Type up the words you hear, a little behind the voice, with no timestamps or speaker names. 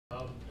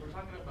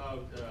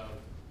about the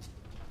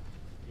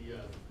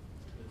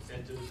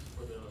incentives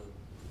for the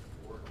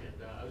work, and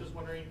I was just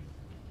wondering,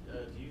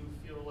 do you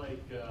feel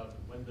like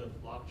when the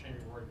blockchain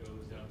reward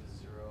goes down to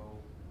 0,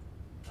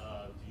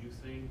 do you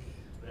think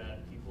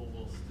that people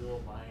will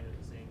still mine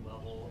at the same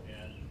level,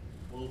 and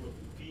will the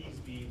fees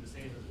be the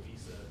same as a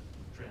Visa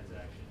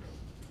transaction,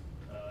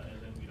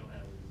 and then we don't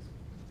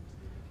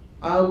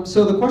have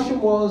So the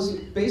question was,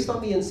 based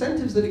on the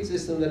incentives that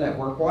exist in the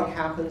network, what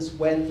happens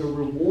when the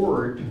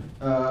reward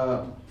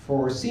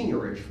for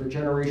seigniorage, for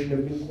generation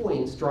of new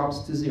coins, drops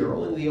to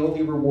 0, and the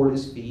only reward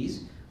is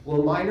fees?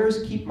 Will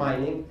miners keep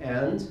mining,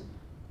 and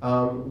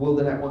will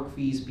the network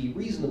fees be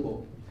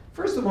reasonable?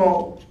 First of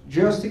all,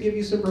 just to give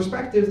you some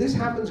perspective, this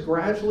happens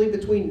gradually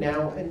between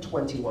now and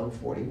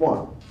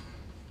 2141.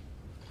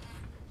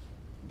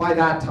 By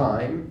that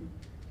time,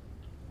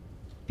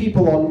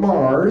 people on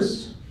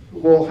Mars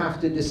will have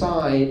to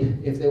decide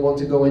if they want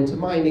to go into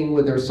mining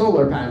with their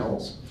solar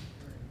panels.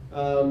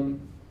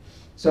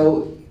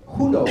 So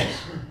who knows?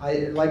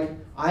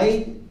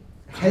 I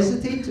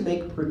hesitate to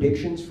make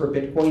predictions for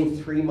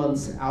Bitcoin 3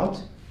 months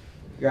out.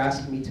 You're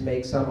asking me to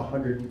make some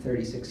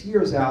 136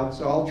 years out,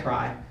 so I'll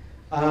try.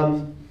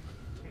 The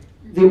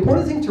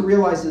important thing to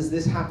realize is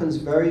this happens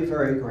very,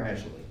 very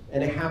gradually.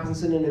 And it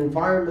happens in an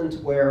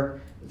environment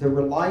where the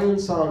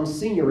reliance on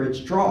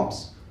seigniorage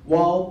drops,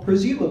 while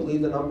presumably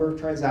the number of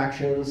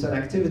transactions and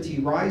activity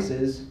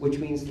rises, which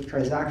means the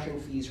transaction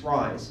fees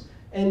rise.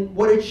 And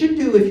what it should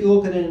do, if you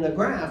look at it in a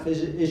graph,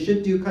 is it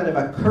should do kind of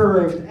a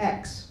curved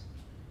X,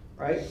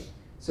 right?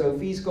 So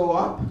fees go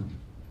up,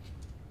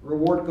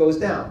 reward goes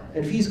down.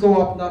 And fees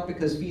go up not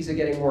because fees are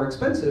getting more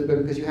expensive, but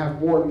because you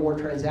have more and more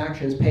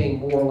transactions paying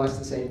more or less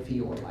the same fee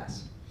or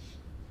less.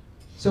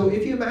 So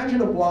if you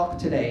imagine a block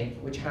today,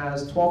 which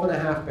has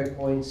 12.5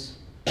 Bitcoins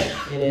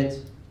in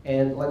it,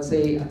 and let's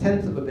say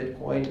 1/10 of a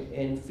Bitcoin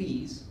in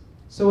fees.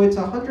 So it's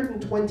a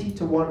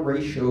 120-to-1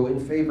 ratio in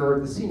favor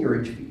of the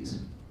seigniorage fees.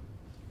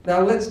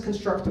 Now let's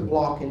construct a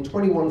block in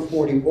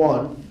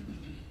 2141.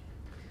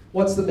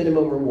 What's the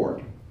minimum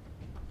reward?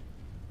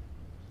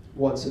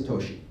 1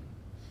 Satoshi,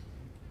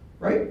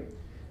 right?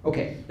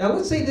 Okay, now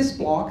let's say this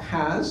block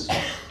has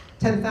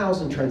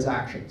 10,000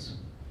 transactions.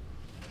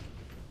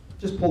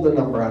 Just pulled a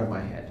number out of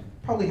my head.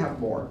 Probably have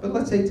more, but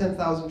let's say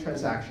 10,000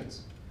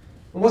 transactions.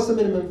 And what's the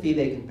minimum fee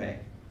they can pay?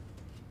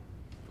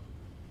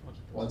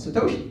 1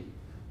 Satoshi,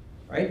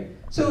 right?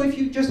 So if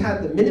you just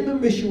had the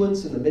minimum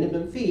issuance and the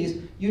minimum fees,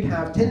 you'd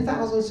have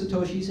 10,000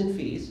 Satoshis in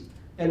fees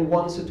and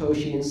 1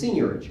 Satoshi in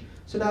seigniorage.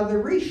 So now the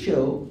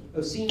ratio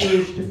of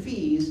seigniorage to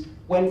fees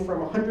went from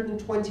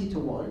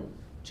 120-to-1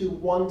 to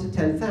 1 to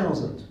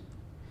 10,000.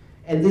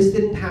 And this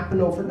didn't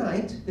happen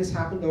overnight. This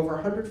happened over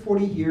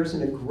 140 years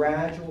in a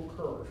gradual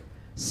curve.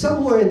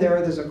 Somewhere in there,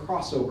 there's a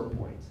crossover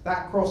point.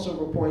 That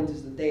crossover point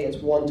is the day it's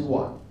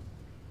 1-to-1,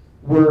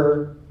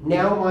 where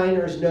now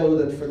miners know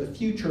that for the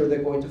future,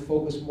 they're going to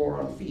focus more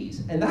on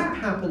fees. And that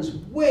happens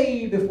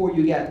way before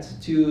you get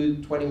to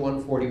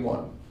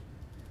 2141.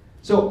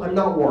 So I'm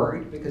not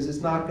worried, because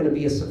it's not going to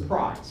be a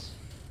surprise.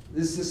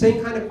 This is the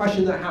same kind of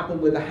question that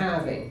happened with the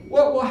halving.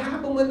 What will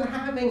happen when the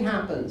halving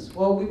happens?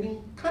 Well,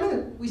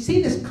 we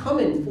see this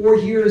coming 4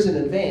 years in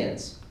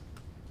advance.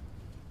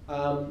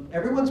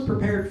 Everyone's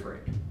prepared for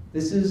it.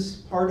 This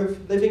is part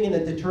of living in a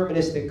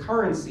deterministic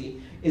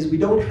currency, is we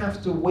don't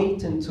have to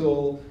wait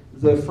until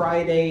the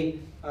Friday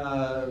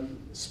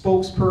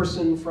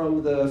spokesperson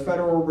from the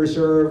Federal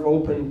Reserve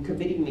Open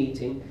Committee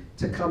meeting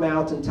to come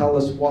out and tell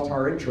us what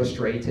our interest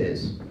rate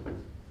is.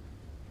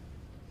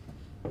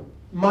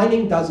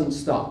 Mining doesn't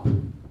stop.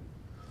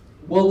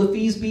 Will the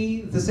fees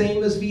be the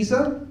same as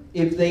Visa?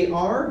 If they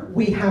are,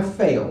 we have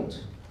failed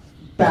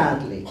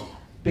badly.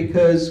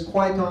 Because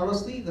quite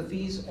honestly, the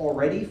fees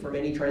already for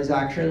many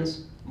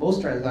transactions, most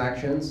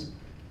transactions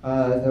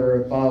that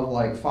are above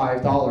like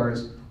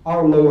 $5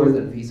 are lower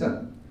than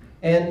Visa.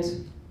 And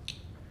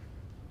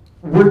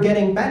we're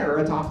getting better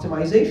at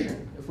optimization.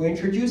 If we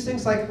introduce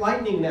things like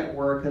Lightning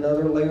Network and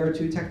other layer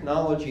 2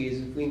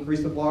 technologies, if we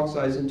increase the block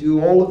size and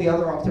do all of the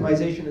other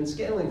optimization and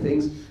scaling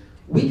things,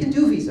 we can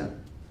do Visa.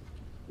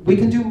 We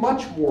can do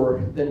much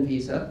more than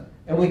Visa,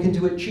 and we can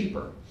do it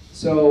cheaper.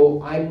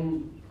 So I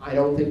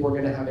don't think we're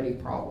going to have any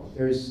problem.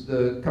 There's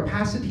the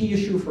capacity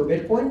issue for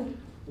Bitcoin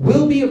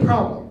will be a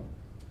problem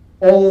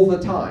all the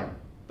time,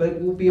 but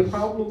it will be a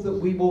problem that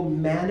we will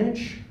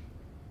manage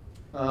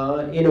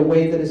in a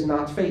way that is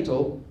not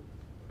fatal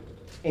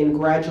and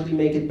gradually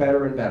make it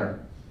better and better.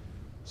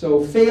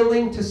 So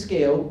failing to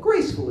scale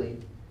gracefully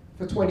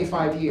for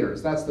 25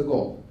 years, that's the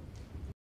goal.